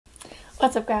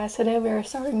What's up, guys? Today we are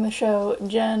starting the show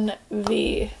Gen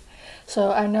V.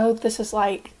 So I know this is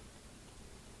like,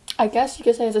 I guess you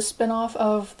could say it's a spin-off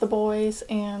of The Boys,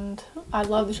 and I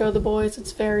love the show The Boys.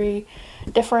 It's very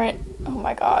different. Oh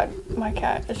my god, my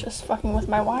cat is just fucking with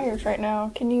my wires right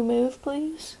now. Can you move,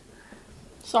 please?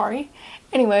 Sorry.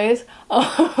 Anyways,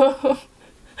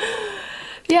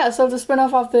 yeah, so it's a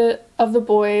spin-off of the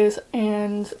Boys,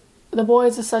 and The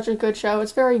Boys is such a good show.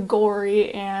 It's very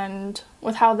gory, and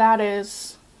with how that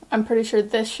is, I'm pretty sure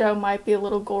this show might be a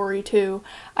little gory too.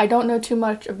 I don't know too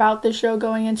much about this show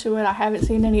going into it. I haven't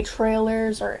seen any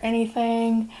trailers or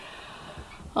anything.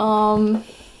 Yeah,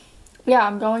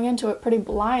 I'm going into it pretty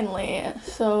blindly,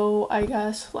 so I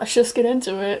guess let's just get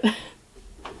into it.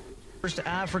 First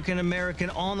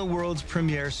African-American on the world's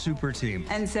premiere super team.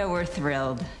 And so we're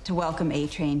thrilled to welcome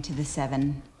A-Train to the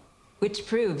 7, which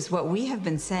proves what we have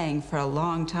been saying for a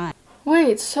long time.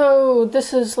 Wait, so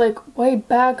this is like way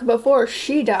back before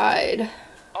she died.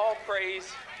 All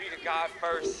praise be to God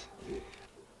first.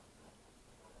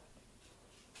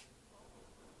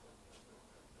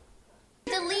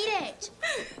 Delete it!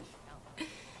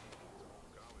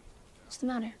 What's the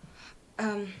matter?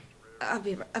 I'll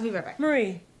be right back.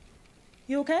 Marie,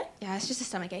 you okay? Yeah, it's just a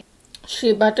stomachache.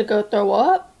 She about to go throw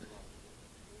up?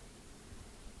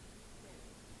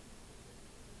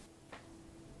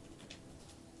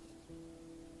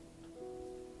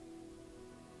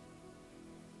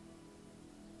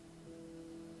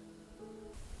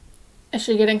 Is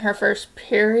she getting her first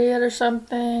period or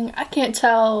something? I can't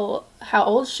tell how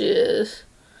old she is.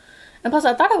 And plus,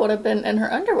 I thought it would have been in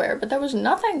her underwear, but there was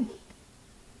nothing.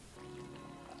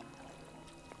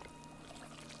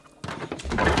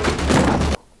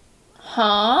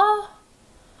 Huh?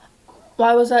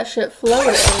 Why was that shit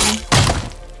floating?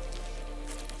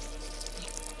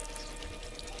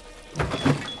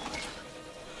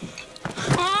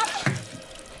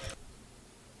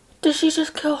 Did she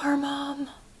just kill her mom?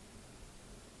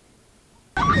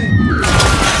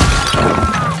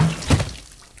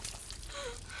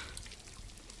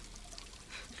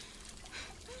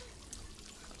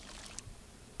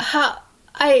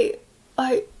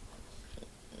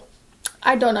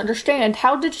 I don't understand.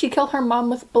 How did she kill her mom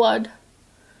with blood?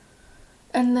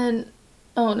 And then,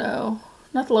 oh no,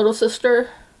 not the little sister.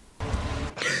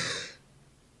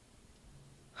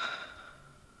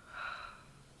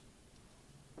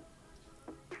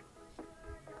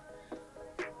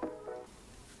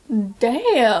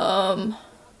 Damn.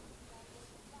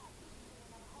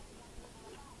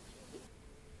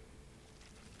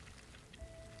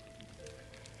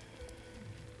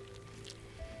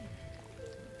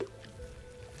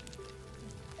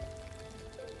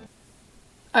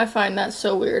 I find that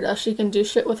so weird how she can do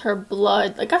shit with her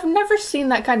blood. Like, I've never seen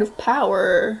that kind of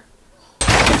power.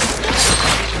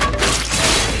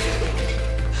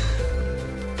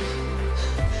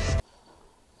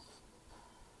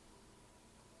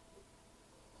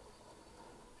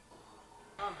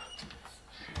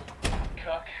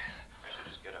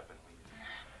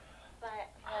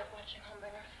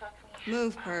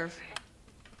 Move, perv.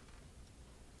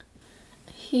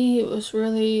 He was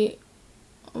really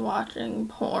watching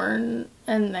porn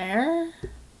in there.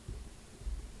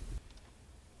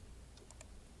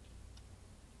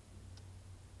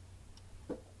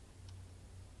 Oh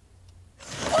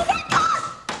my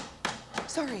god!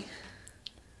 Sorry.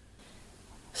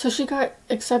 So she got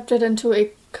accepted into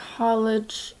a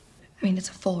college. I mean, it's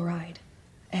a full ride,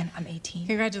 and I'm 18.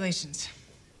 Congratulations.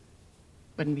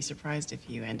 Wouldn't be surprised if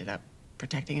you ended up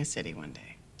protecting a city one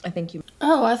day. I think you...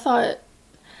 Oh, I thought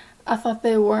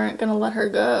they weren't gonna let her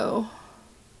go.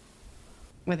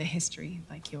 With a history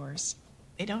like yours,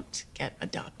 they don't get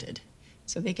adopted.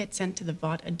 So they get sent to the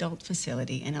Vought Adult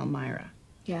Facility in Elmira.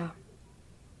 Yeah.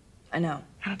 I know.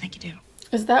 I don't think you do.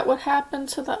 Is that what happened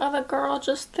to the other girl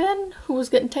just then, who was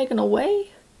getting taken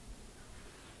away?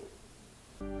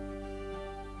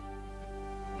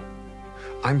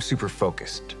 I'm super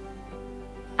focused.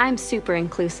 I'm super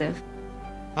inclusive.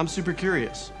 I'm super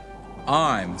curious.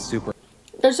 I'm super...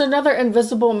 There's another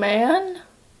invisible man?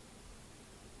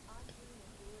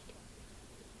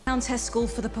 Test School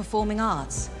for the Performing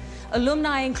Arts.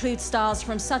 Alumni include stars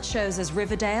from such shows as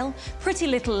Riverdale, Pretty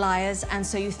Little Liars, and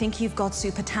So You Think You've Got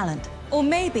Super Talent. Or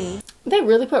maybe... They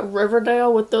really put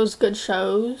Riverdale with those good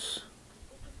shows?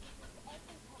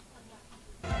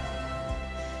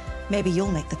 Maybe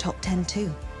you'll make the top 10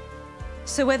 too.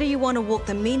 So whether you want to walk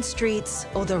the mean streets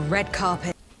or the red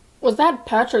carpet... Was that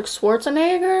Patrick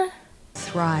Schwarzenegger?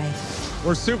 Thrive.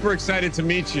 We're super excited to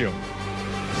meet you.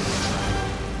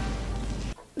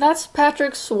 That's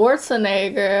Patrick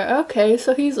Schwarzenegger. Okay,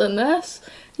 so he's in this.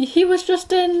 He was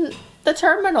just in the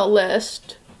terminal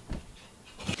list.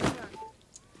 Hey!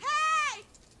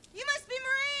 You must be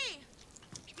Marie!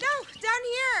 No, down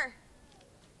here!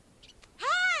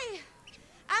 Hi!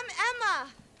 I'm Emma.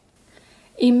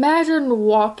 Imagine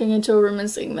walking into a room and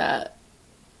seeing that.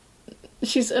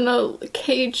 She's in a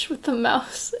cage with a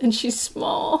mouse and she's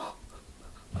small.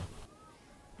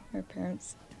 Her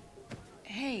parents.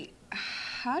 Hey,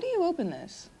 how do you open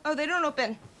this? Oh, they don't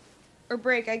open. Or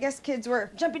break. I guess kids were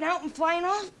jumping out and flying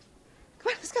off.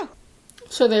 Come on, let's go.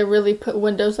 So they really put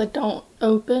windows that don't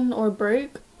open or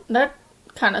break? That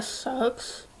kind of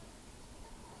sucks.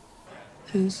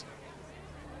 Whose?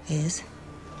 Is?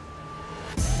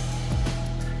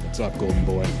 What's up, Golden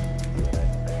Boy?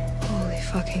 Holy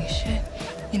fucking shit.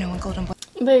 You know what, Golden Boy?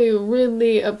 They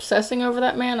really obsessing over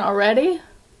that man already?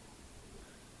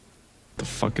 The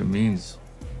fuck it means?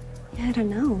 Yeah, I don't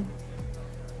know.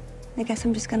 I guess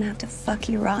I'm just gonna have to fuck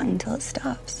you rotten until it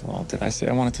stops. Well, did I say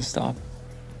I wanted to stop?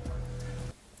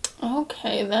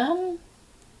 Okay, then.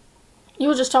 You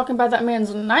were just talking about that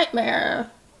man's nightmare.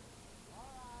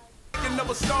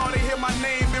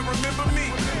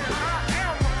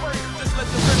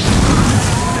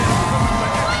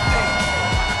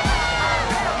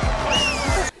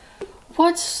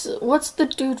 What's the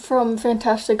dude from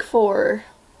Fantastic Four?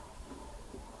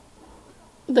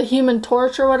 The Human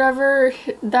Torch or whatever?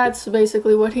 That's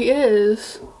basically what he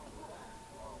is.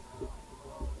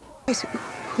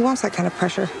 Who wants that kind of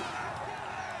pressure?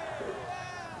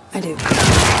 I do.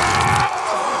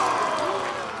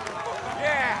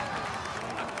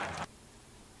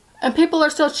 And people are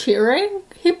still cheering?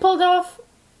 He pulled off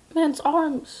man's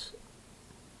arms.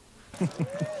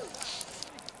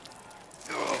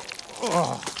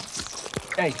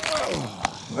 Hey,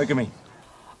 look at me.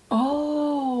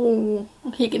 Oh,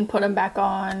 he can put him back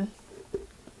on.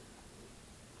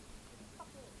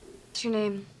 What's your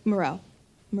name? Moreau.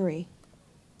 Marie.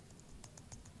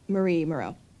 Marie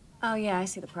Moreau. Oh, yeah, I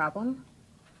see the problem.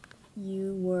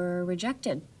 You were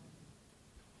rejected.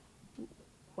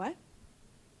 What?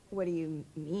 What do you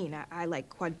mean? I like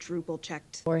quadruple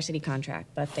checked. For a city contract,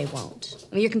 but they won't.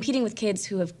 I mean, you're competing with kids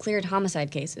who have cleared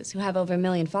homicide cases, who have over 1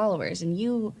 million followers, and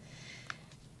you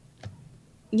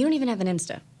don't even have an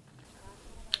Insta.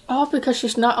 Oh, because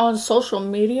she's not on social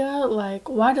media? Like,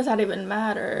 why does that even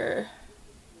matter?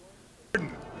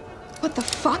 What the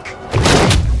fuck?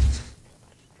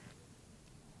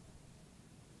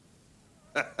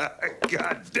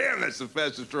 God damn, that's the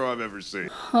fastest throw I've ever seen.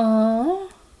 Huh?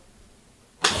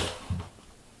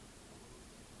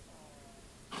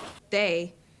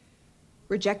 They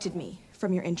rejected me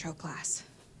from your intro class,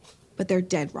 but they're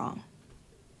dead wrong.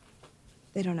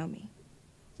 They don't know me.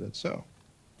 Is that so?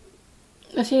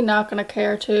 Is he not gonna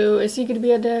care too? Is he gonna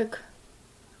be a dick?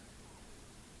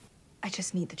 I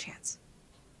just need the chance.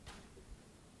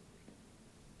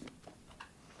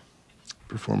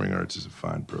 Performing arts is a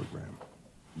fine program.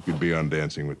 You could be on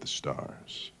Dancing with the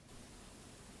Stars.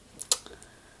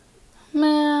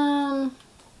 Man.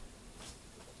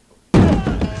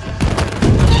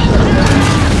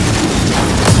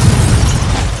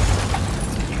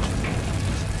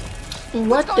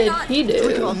 What did he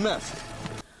do? On meth.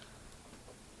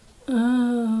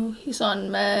 Oh, he's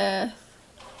on meth.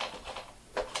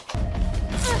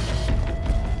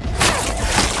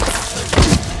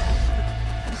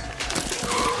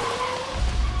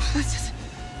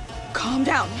 Calm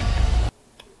down.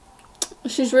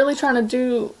 She's really trying to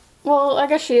do... Well, I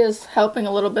guess she is helping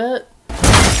a little bit.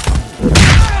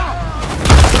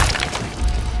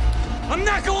 I'm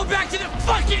not going back to the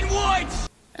fucking woods!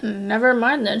 Never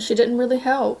mind then, she didn't really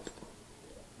help.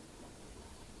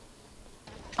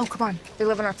 Oh, come on. They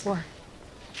live on our floor.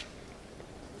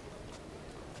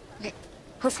 Okay,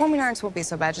 performing arts won't be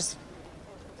so bad. Just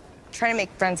try to make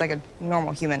friends like a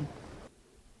normal human.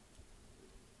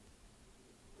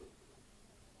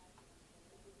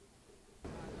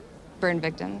 Burn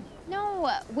victim. No,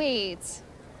 wait.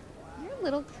 You're a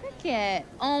little cricket.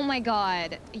 Oh my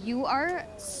god. You are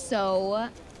so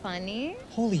funny.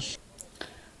 Holy sh...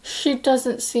 She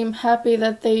doesn't seem happy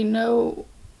that they know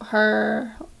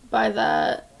her by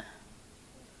that.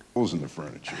 Holes in the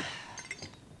furniture.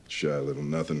 Shy little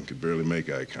nothing, could barely make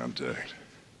eye contact.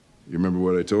 You remember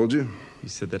what I told you? You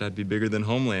said that I'd be bigger than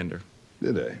Homelander.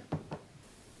 Did I?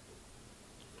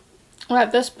 Well,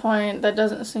 at this point, that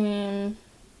doesn't seem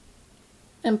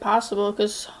impossible,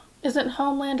 because isn't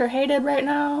Homelander hated right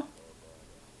now?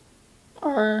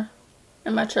 Or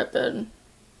am I tripping?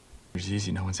 It's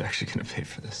easy, no one's actually gonna pay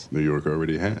for this. New York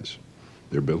already has.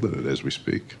 They're building it as we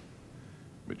speak.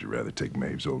 Would you rather take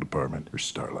Maeve's old apartment or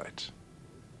Starlight's?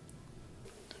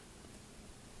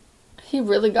 He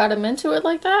really got him into it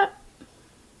like that?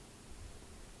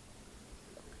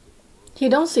 He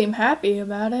don't seem happy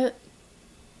about it.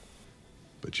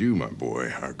 But you, my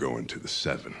boy, are going to the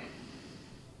 7.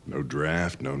 No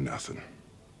draft, no nothing.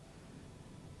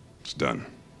 It's done.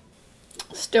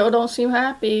 Still don't seem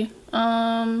happy.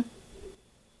 That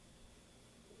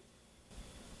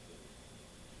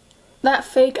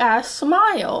fake ass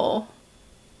smile.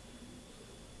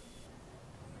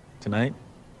 Tonight,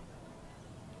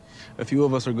 a few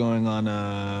of us are going on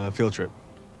a field trip.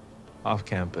 Off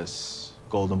campus.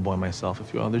 Golden Boy, myself, a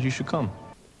few others. You should come.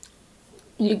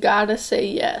 You gotta say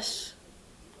yes.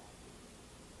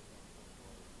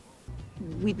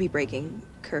 We'd be breaking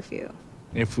curfew.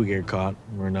 If we get caught,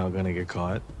 we're not gonna get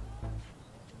caught.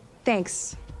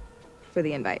 Thanks for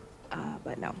the invite,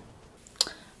 but no.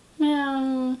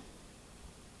 Man.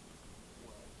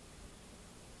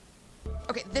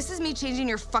 Okay, this is me changing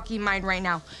your fucking mind right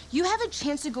now. You have a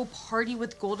chance to go party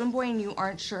with Golden Boy and you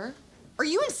aren't sure? Are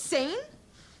you insane?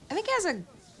 I think he has a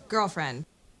girlfriend.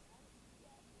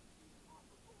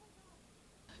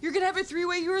 You're gonna have a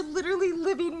 3-way. You're literally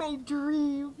living my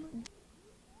dream.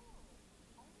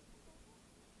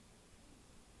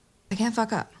 I can't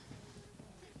fuck up.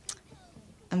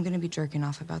 I'm gonna be jerking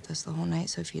off about this the whole night,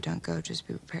 so if you don't go, just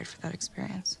be prepared for that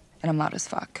experience. And I'm loud as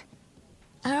fuck.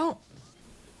 I don't...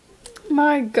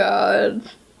 My God.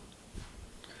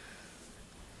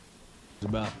 It's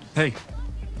about. Hey,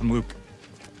 I'm Luke.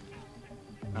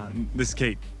 This is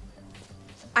Kate.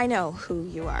 I know who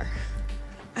you are.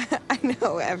 I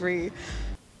know every...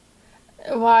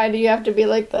 Why do you have to be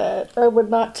like that? I would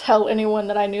not tell anyone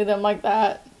that I knew them like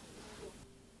that.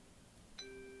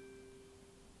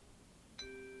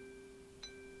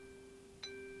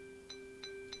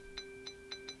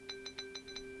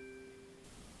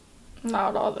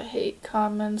 Not all the hate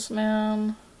comments,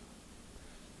 man.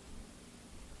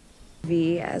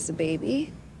 V as a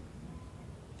baby,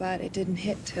 but it didn't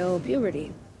hit till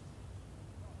puberty.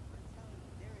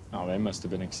 Oh, they must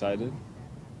have been excited.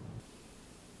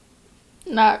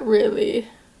 Not really.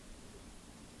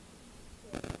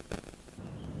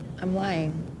 I'm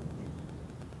lying.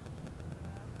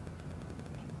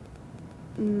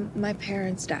 My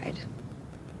parents died.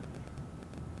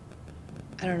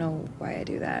 I don't know why I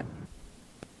do that.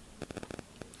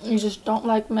 You just don't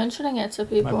like mentioning it to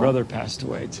people. My brother passed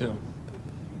away, too.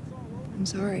 I'm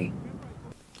sorry.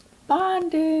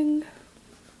 Bonding.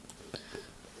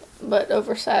 But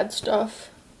over sad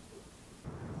stuff.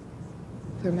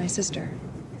 For my sister.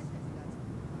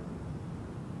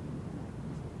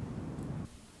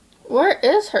 Where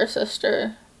is her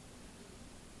sister?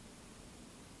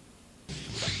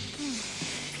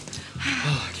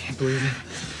 Oh, I can't believe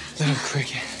it. Little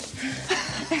cricket.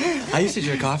 I used to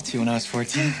jerk off to you when I was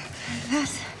 14.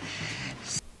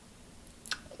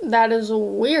 That is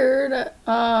weird.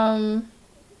 I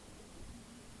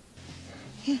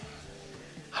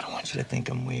don't want you to think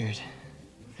I'm weird.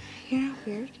 You're not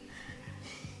weird.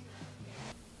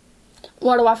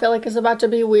 What do I feel like is about to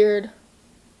be weird?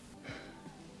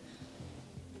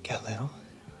 Get little?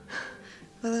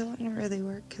 Well, that wouldn't really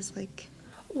work, because, like...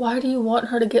 Why do you want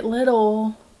her to get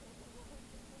little?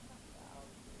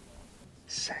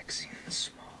 Sexy and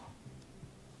small.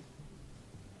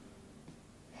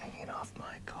 Hanging off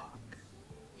my cock.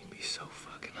 You'd be so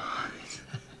fucking hot.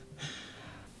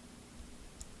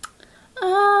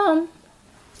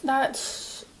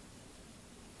 That's...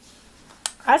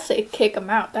 I say kick him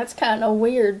out. That's kind of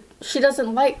weird. She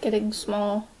doesn't like getting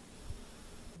small.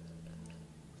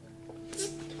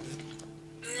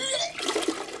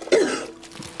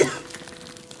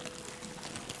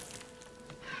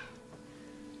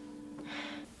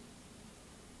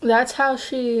 That's how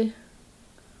she...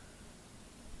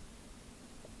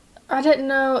 I didn't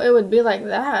know it would be like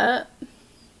that.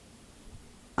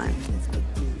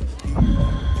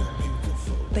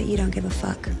 But you don't give a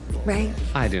fuck, right?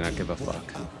 I do not give a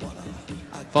fuck.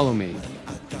 Follow me.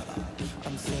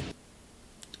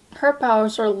 Her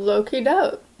powers are low-key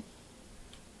dope.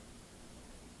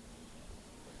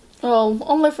 Well,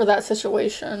 only for that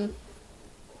situation.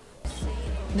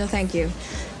 No, thank you.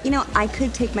 You know, I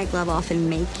could take my glove off and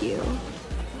make you.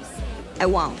 I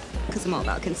won't, because I'm all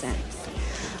about consent.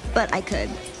 But I could,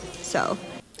 so.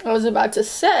 I was about to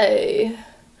say,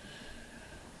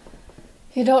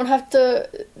 you don't have to,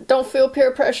 don't feel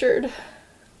peer pressured.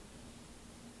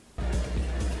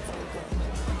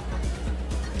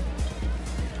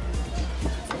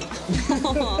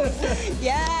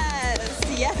 Yes,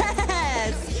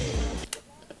 yes.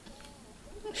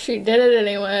 She did it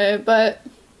anyway, but.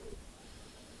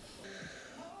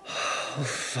 Oh,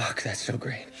 fuck, that's so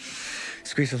great.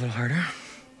 Squeeze a little harder.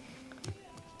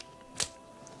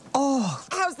 Oh.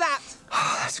 How's that?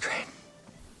 Oh, that's great.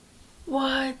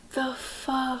 What the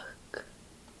fuck?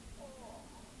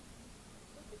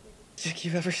 Dick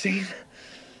you've ever seen?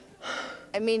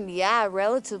 I mean, yeah,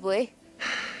 relatively.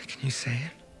 Can you say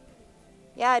it?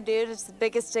 Yeah, dude, it's the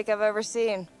biggest dick I've ever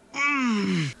seen.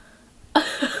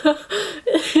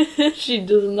 She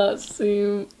does not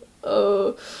seem...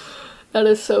 Oh, that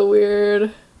is so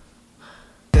weird.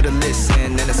 Listen,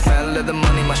 and the smell of the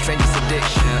money, my strangest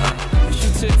addiction.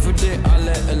 She took for dick, I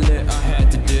let her lit, I had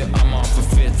to dip. I'm off a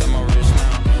fifth, I'm a rich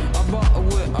now. I bought a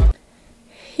whip.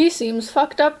 He seems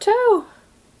fucked up too.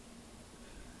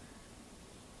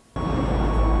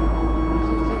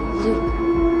 Luke.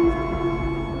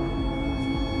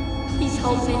 Please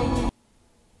help me.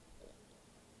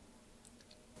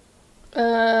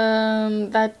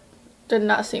 That did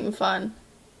not seem fun.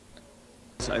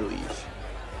 I leave.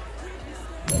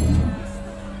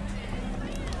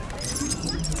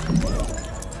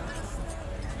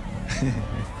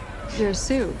 You're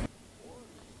Sue.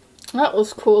 That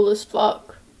was cool as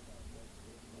fuck.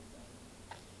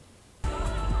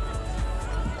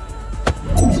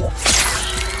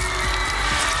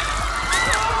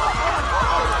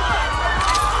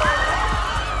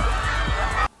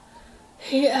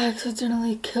 He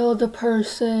accidentally killed a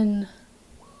person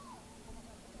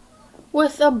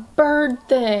with a bird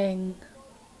thing.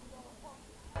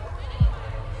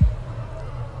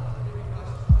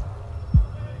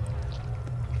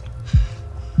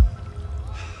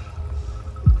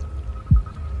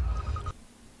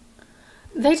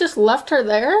 They just left her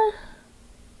there?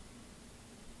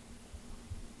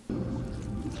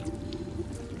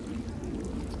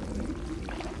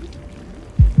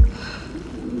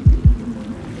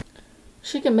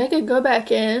 She can make it go back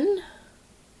in?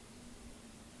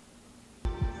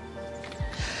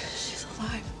 She's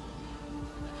alive.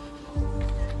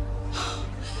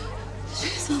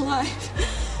 She's alive.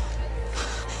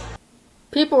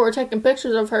 People were taking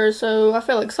pictures of her, so I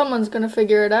feel like someone's gonna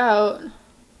figure it out.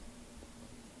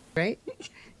 Right?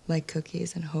 Like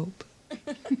cookies and hope.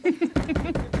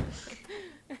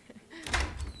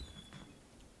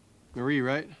 Marie,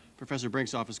 right? Professor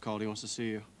Brink's office called. He wants to see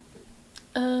you.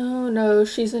 Oh no,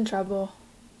 she's in trouble.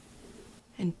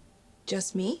 And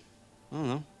just me? I don't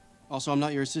know. Also, I'm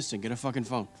not your assistant. Get a fucking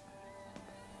phone.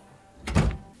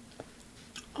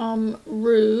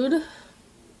 Rude.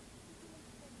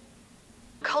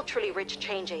 Culturally rich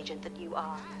change agent that you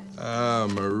are. Ah,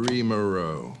 Marie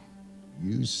Moreau.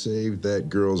 You saved that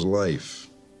girl's life.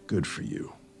 Good for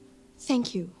you.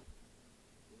 Thank you.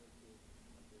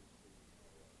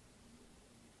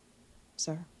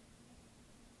 Sir.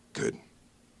 Good.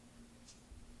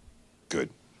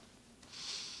 Good.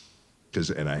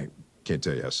 And I can't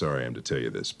tell you how sorry I am to tell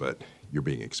you this, but you're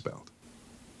being expelled.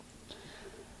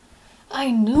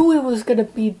 I knew it was gonna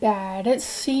be bad. It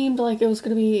seemed like it was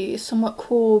gonna be somewhat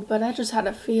cool, but I just had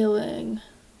a feeling.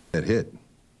 That hit.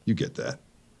 You get that.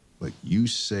 Like, you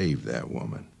saved that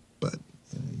woman, but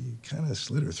you kind of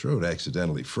slit her throat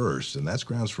accidentally first, and that's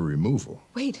grounds for removal.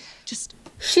 Wait, just...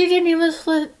 She didn't even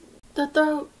slit the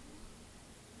throat.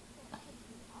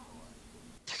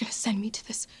 They're gonna send me to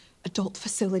this adult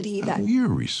facility that... Oh, you're a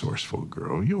resourceful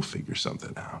girl. You'll figure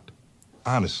something out.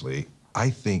 Honestly,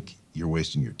 I think you're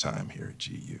wasting your time here at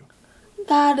GU.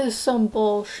 That is some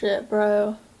bullshit,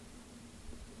 bro.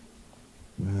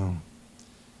 Well,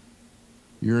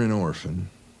 you're an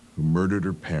orphan who murdered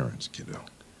her parents, kiddo.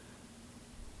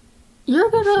 You're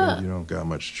I'm gonna... afraid you don't got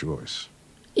much choice.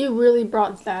 You really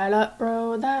brought that up,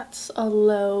 bro. That's a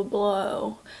low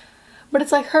blow. But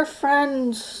it's like her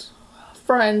friends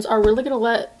are really gonna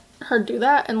let her do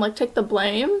that and like take the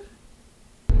blame?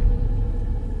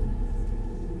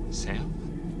 Sam?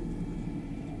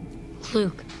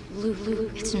 Luke,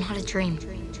 it's not a dream.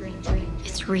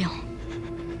 It's real.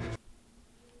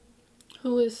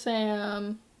 Who is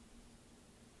Sam?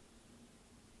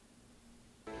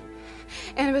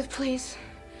 Annabeth, please.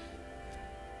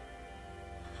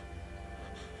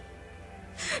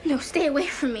 No, stay away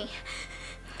from me.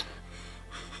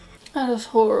 That is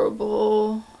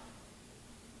horrible.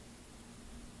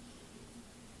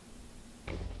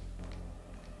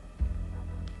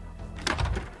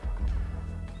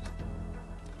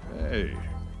 Hey.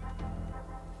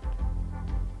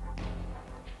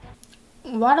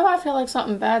 Why do I feel like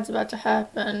something bad's about to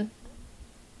happen?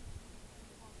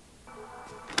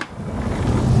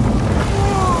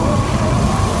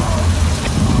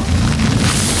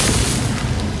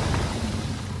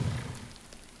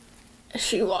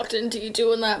 She walked into you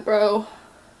doing that, bro.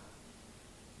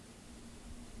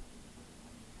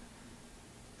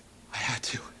 I had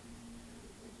to.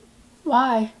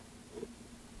 Why?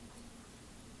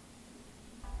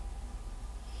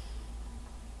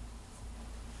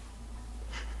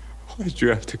 Why did you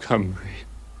have to come, Marie?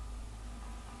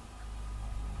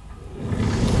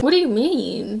 What do you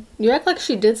mean? You act like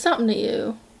she did something to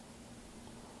you.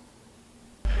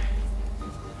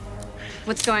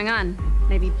 What's going on?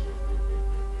 Maybe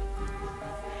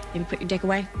put your dick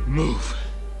away? Move.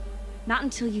 Not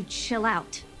until you chill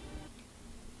out.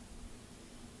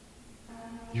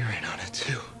 You're in on it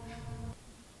too.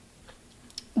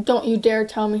 Don't you dare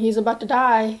tell me he's about to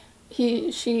die.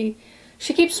 She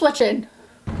keeps switching.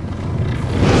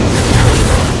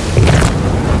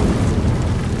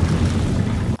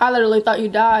 I literally thought you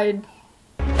died.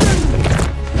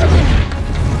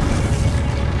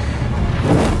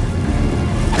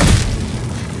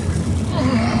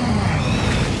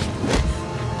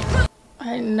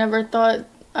 I never thought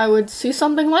I would see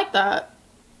something like that.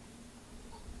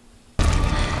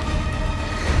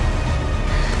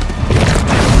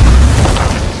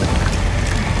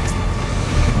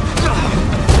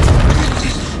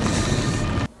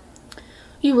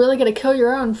 You really gonna kill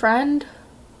your own friend?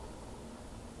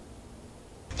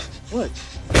 What?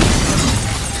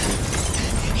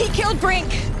 He killed Brink!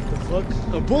 The fuck?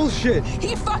 Oh, bullshit!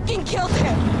 He fucking killed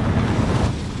him!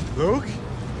 Luke?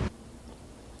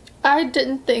 I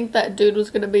didn't think that dude was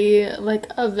gonna be like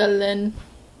a villain.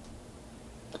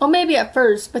 Well, maybe at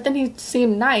first, but then he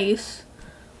seemed nice.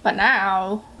 But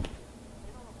now...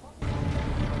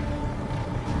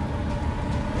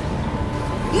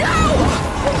 No!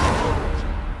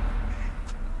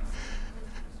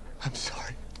 I'm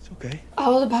sorry. It's okay. I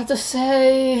was about to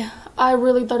say, I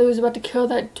really thought he was about to kill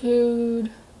that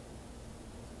dude.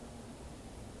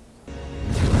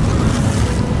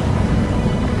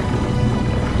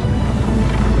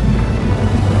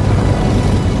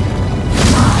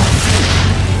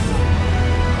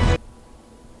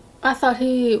 I thought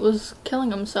he was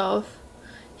killing himself.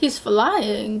 He's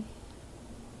flying.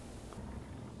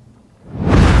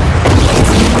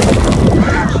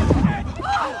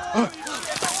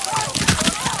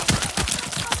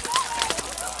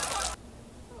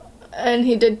 And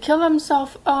he did kill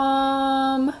himself.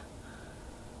 Oh,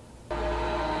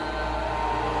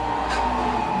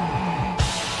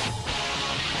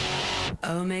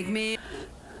 make me.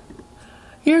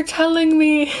 You're telling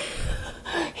me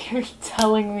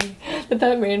that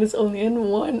that man is only in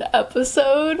one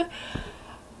episode?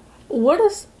 What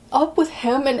is up with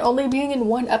him and only being in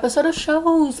one episode of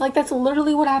shows? Like, that's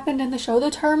literally what happened in the show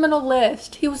The Terminal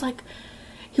List. He was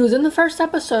in the first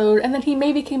episode, and then he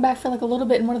maybe came back for like a little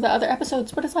bit in one of the other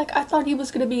episodes, but it's like, I thought he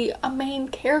was gonna be a main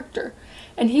character,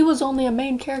 and he was only a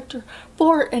main character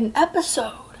for an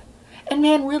episode. And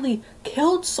man really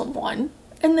killed someone,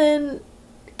 and then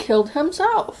killed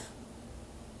himself.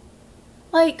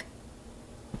 Like,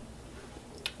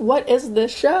 what is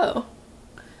this show?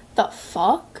 The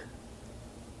fuck?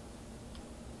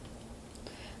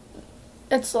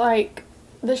 It's like,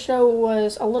 the show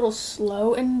was a little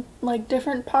slow in like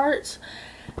different parts,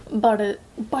 but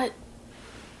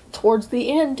towards the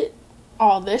end,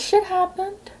 all this shit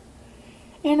happened.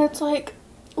 And it's like,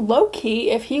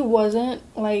 low-key, if he wasn't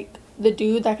like the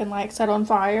dude that can like set on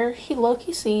fire, he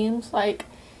low-key seems like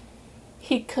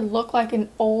he could look like an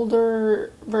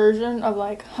older version of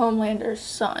like Homelander's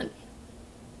son.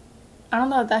 I don't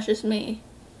know if that's just me,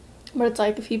 but it's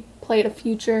like if he played a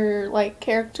future like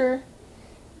character,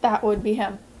 that would be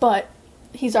him. But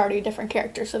he's already a different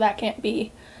character, so that can't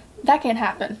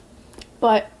happen.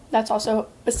 But that's also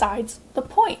besides the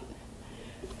point.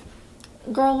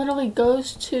 Girl literally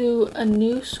goes to a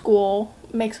new school,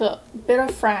 makes a bit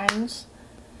of friends.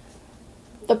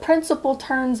 The principal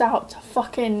turns out to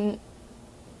fucking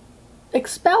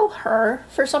expel her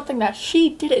for something that she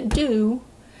didn't do.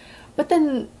 But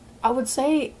then I would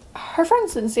say her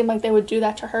friends didn't seem like they would do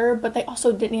that to her, but they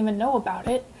also didn't even know about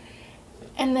it.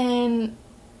 And then,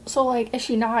 so like, is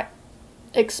she not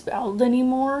expelled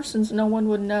anymore since no one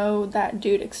would know that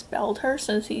dude expelled her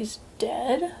since he's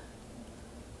dead?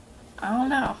 I don't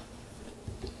know.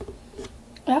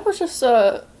 That was just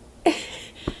it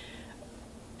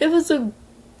was a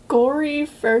gory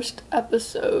first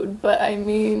episode, but I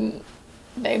mean,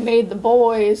 they made The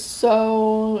Boys,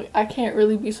 so I can't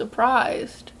really be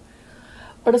surprised.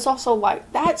 But it's also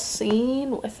like, that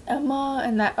scene with Emma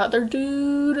and that other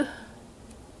dude,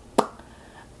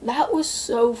 that was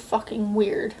so fucking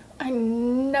weird. I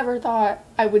never thought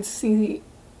I would see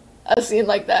a scene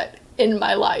like that in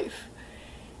my life.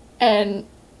 And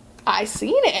I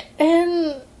seen it,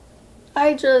 and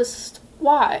I just,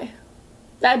 why?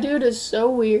 That dude is so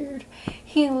weird.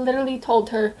 He literally told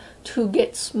her to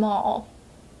get small.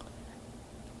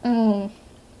 I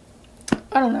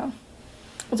don't know.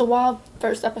 It was a wild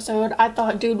first episode. I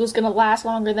thought dude was gonna last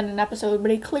longer than an episode,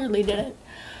 but he clearly didn't.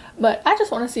 But I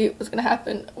just want to see what's gonna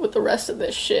happen with the rest of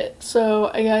this shit.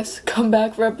 So I guess come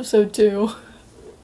back for episode 2.